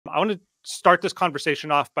I want to start this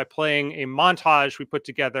conversation off by playing a montage we put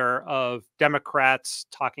together of Democrats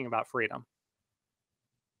talking about freedom.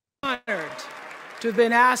 Honored to have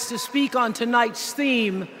been asked to speak on tonight's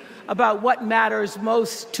theme about what matters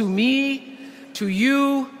most to me, to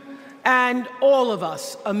you, and all of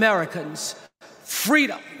us Americans: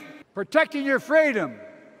 freedom. Protecting your freedom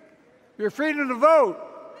to vote,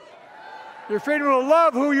 your freedom to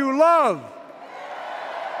love who you love.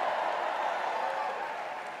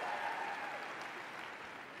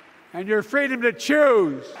 And your freedom to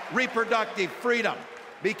choose. Reproductive freedom,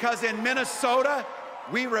 because in Minnesota,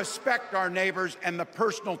 we respect our neighbors and the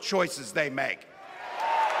personal choices they make.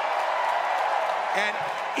 And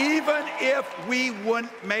even if we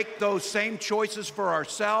wouldn't make those same choices for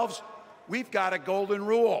ourselves, we've got a golden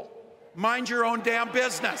rule: mind your own damn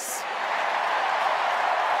business.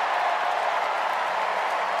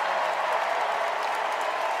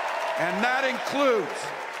 And that includes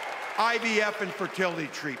IVF and fertility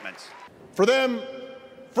treatments. For them,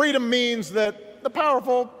 freedom means that the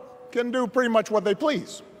powerful can do pretty much what they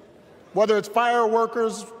please, whether it's fire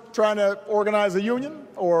workers trying to organize a union,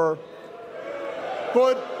 or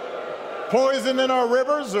put poison in our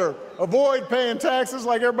rivers, or avoid paying taxes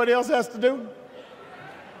like everybody else has to do.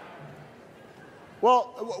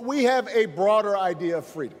 Well, we have a broader idea of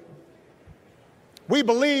freedom. We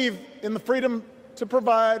believe in the freedom to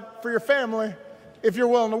provide for your family if you're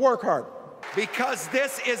willing to work hard. Because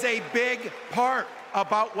this is a big part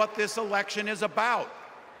about what this election is about: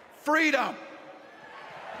 freedom.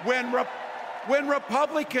 When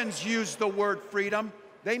Republicans use the word freedom,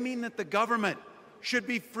 they mean that the government should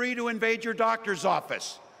be free to invade your doctor's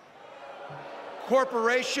office.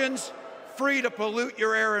 Corporations free to pollute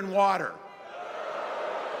your air and water.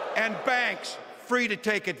 And banks free to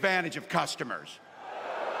take advantage of customers.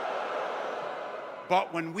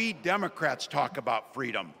 But when we Democrats talk about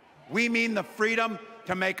freedom, we mean the freedom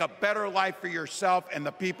to make a better life for yourself and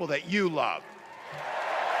the people that you love.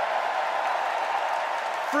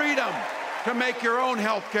 Freedom to make your own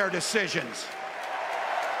healthcare decisions.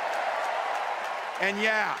 And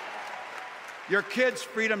yeah, your kids'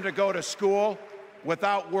 freedom to go to school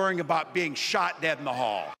without worrying about being shot dead in the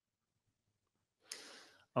hall.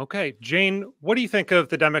 Okay, Jane, what do you think of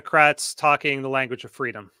the Democrats talking the language of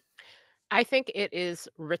freedom? I think it is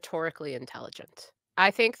rhetorically intelligent.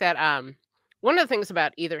 I think that one of the things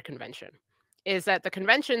about either convention is that the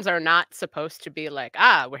conventions are not supposed to be like,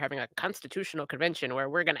 we're having a constitutional convention where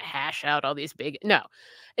we're going to hash out all these big. No,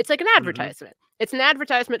 it's like an advertisement. It's an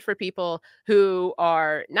advertisement for people who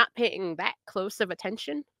are not paying that close of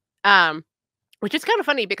attention, which is kind of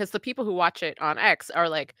funny because the people who watch it on X are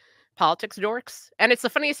like politics dorks. And it's the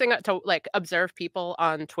funniest thing to like observe people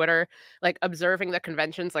on Twitter, like observing the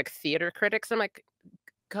conventions like theater critics. I'm like,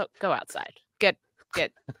 go outside, get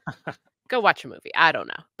go watch a movie. I don't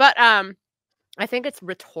know. But I think it's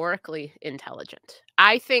rhetorically intelligent.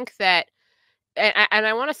 I think that, and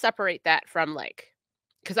I want to separate that from like,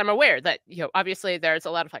 because I'm aware that, obviously there's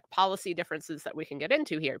a lot of like policy differences that we can get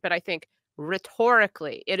into here. But I think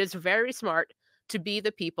rhetorically, it is very smart to be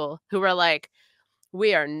the people who are like,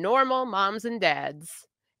 we are normal moms and dads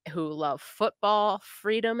who love football,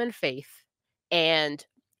 freedom, and faith. And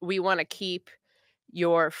we want to keep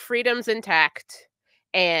your freedoms intact.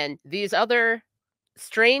 And these other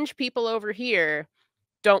strange people over here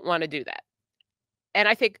don't want to do that. And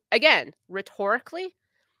I think, again, rhetorically,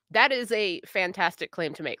 that is a fantastic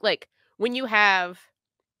claim to make. Like, when you have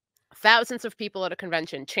thousands of people at a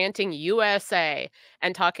convention chanting USA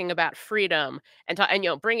and talking about freedom and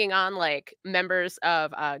bringing on like members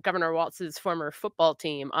of Governor Walz's former football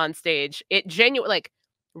team on stage, it genuinely, like,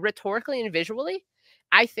 rhetorically and visually,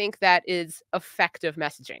 I think that is effective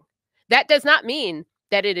messaging. That does not mean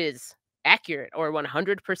that it is accurate or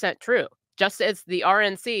 100% true. Just as the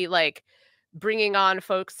RNC, like, bringing on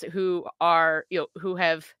folks who are, who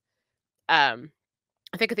have,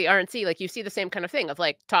 I think at the RNC, like, you see the same kind of thing of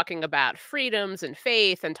like talking about freedoms and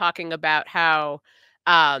faith and talking about how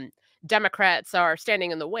Democrats are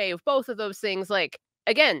standing in the way of both of those things. Like,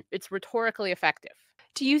 again, it's rhetorically effective.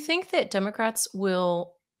 Do you think that Democrats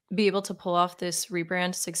will be able to pull off this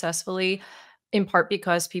rebrand successfully, in part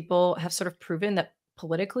because people have sort of proven that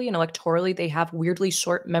politically and electorally they have weirdly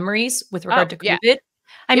short memories with regard to COVID? Yeah.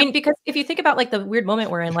 I mean, because if you think about like the weird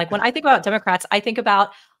moment we're in, like when I think about Democrats, I think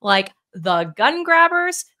about like the gun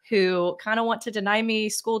grabbers who kind of want to deny me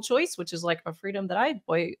school choice, which is like a freedom that I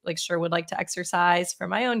sure would like to exercise for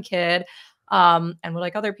my own kid, and would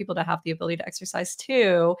like other people to have the ability to exercise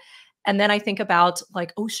too. And then I think about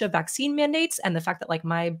like OSHA vaccine mandates and the fact that like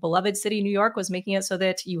my beloved city, New York, was making it so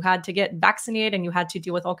that you had to get vaccinated and you had to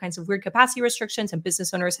deal with all kinds of weird capacity restrictions, and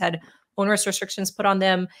business owners had onerous restrictions put on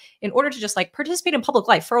them in order to just like participate in public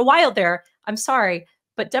life. For a while there, I'm sorry,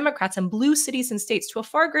 but Democrats in blue cities and states, to a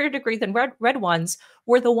far greater degree than red ones,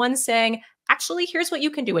 were the ones saying, actually, here's what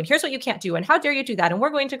you can do and here's what you can't do. And how dare you do that? And we're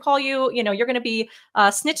going to call you, you're going to be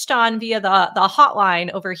snitched on via the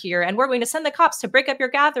hotline over here. And we're going to send the cops to break up your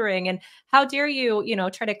gathering. And how dare you,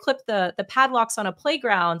 try to clip the padlocks on a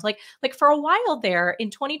playground. Like for a while there in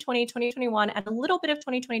 2020, 2021, and a little bit of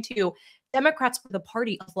 2022, Democrats were the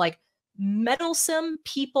party of like meddlesome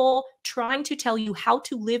people trying to tell you how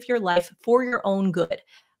to live your life for your own good.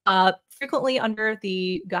 Frequently under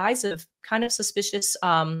the guise of kind of suspicious,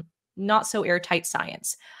 not so airtight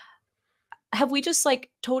science. Have we just like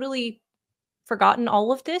totally forgotten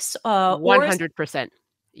all of this? 100%.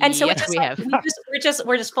 And so yes, it's just we like, have.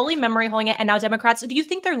 we're just fully memory holding it. And now Democrats, do you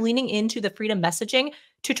think they're leaning into the freedom messaging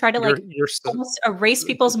to try to almost erase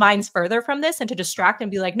people's minds further from this and to distract and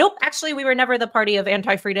be like, nope, actually we were never the party of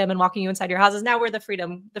anti-freedom and walking you inside your houses. Now we're the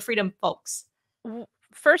freedom folks.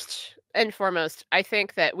 First and foremost, I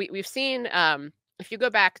think that we've seen, if you go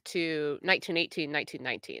back to 1918,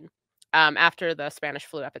 1919, after the Spanish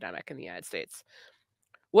flu epidemic in the United States,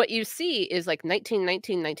 what you see is like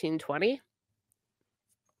 1919, 1920,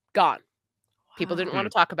 gone. People didn't want to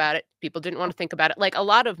talk about it. People didn't want to think about it. Like a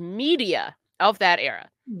lot of media of that era,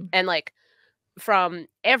 and like from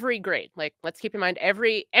every grade, like let's keep in mind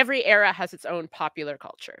every era has its own popular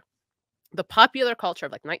culture. The popular culture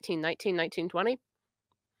of like 1919, 1920,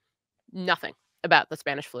 nothing about the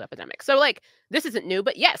Spanish flu epidemic. So like this isn't new,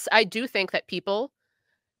 but yes, I do think that people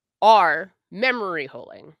are memory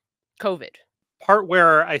holding COVID. Part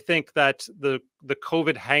where I think that the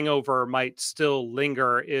COVID hangover might still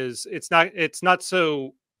linger is it's not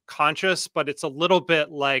so conscious, but it's a little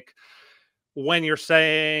bit like when you're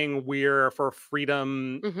saying we're for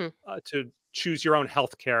freedom to choose your own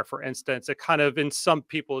healthcare, for instance. It kind of in some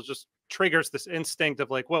people just triggers this instinct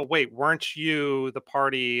of like, well, wait, weren't you the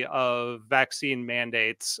party of vaccine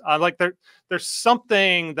mandates? Like there's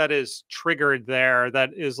something that is triggered there that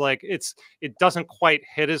is like it doesn't quite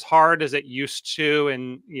hit as hard as it used to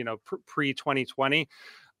in pre 2020.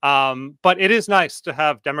 But it is nice to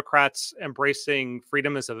have Democrats embracing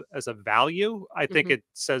freedom as a value. I think it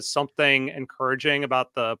says something encouraging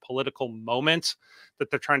about the political moment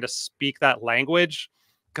that they're trying to speak that language,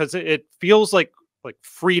 because it feels like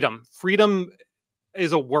freedom. Freedom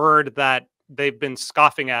is a word that they've been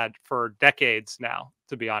scoffing at for decades now,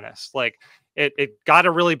 to be honest. Like it got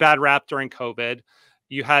a really bad rap during COVID.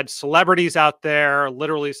 You had celebrities out there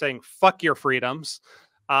literally saying, fuck your freedoms.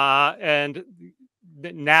 And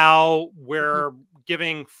now we're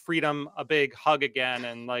giving freedom a big hug again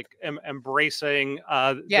and like embracing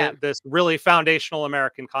this really foundational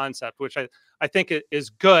American concept, which I think it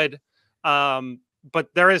is good.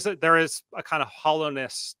 But there is a kind of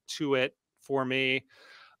hollowness to it for me,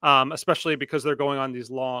 especially because they're going on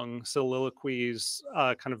these long soliloquies,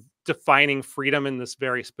 kind of defining freedom in this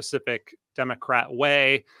very specific Democrat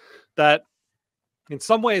way that in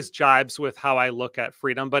some ways jibes with how I look at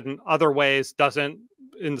freedom, but in other ways doesn't,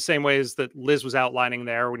 in the same ways that Liz was outlining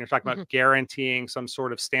there, when you're talking about guaranteeing some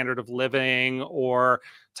sort of standard of living or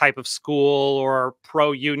type of school or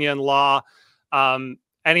pro-union law.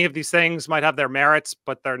 Any of these things might have their merits,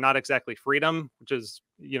 but they're not exactly freedom, which is,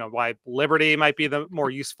 why liberty might be the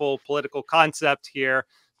more useful political concept here,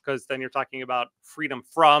 because then you're talking about freedom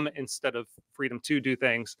from instead of freedom to do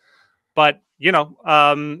things. But,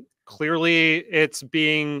 clearly it's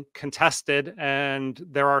being contested and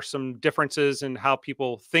there are some differences in how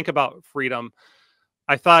people think about freedom.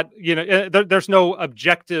 I thought, there's no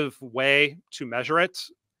objective way to measure it,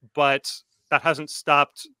 but that hasn't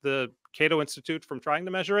stopped the Cato Institute from trying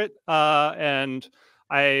to measure it. And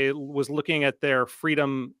I was looking at their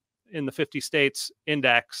freedom in the 50 states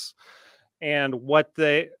index and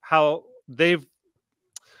how they've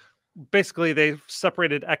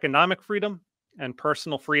separated economic freedom and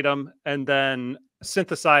personal freedom and then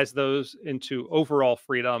synthesized those into overall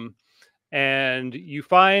freedom. And you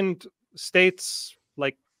find states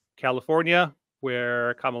like California,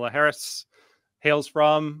 where Kamala Harris hails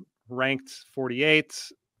from, ranked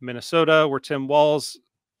 48. Minnesota, where Tim Walz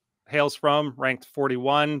hails from, ranked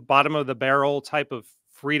 41, bottom of the barrel type of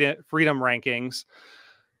freedom rankings.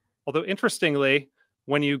 Although interestingly,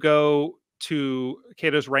 when you go to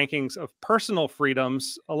Cato's rankings of personal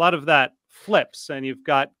freedoms, a lot of that flips, and you've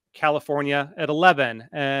got California at 11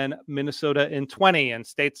 and Minnesota in 20 and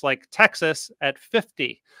states like Texas at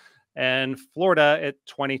 50. and Florida at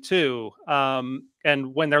 22.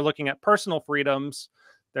 And when they're looking at personal freedoms,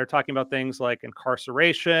 they're talking about things like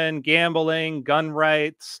incarceration, gambling, gun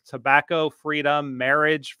rights, tobacco freedom,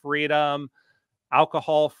 marriage freedom,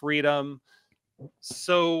 alcohol freedom.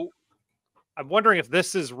 So I'm wondering if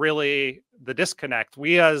this is really the disconnect.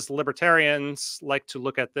 We as libertarians like to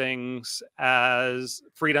look at things as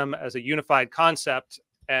freedom as a unified concept,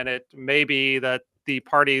 and it may be that the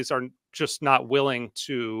parties are just not willing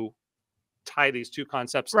to tie these two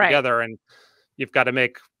concepts together, and you've got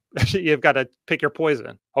to pick your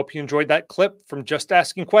poison. Hope you enjoyed that clip from Just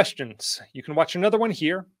Asking Questions. You can watch another one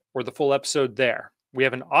here or the full episode there. We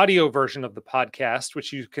have an audio version of the podcast,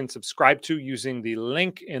 which you can subscribe to using the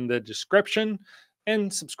link in the description,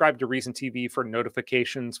 and subscribe to Reason TV for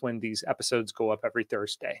notifications when these episodes go up every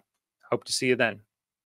Thursday. Hope to see you then.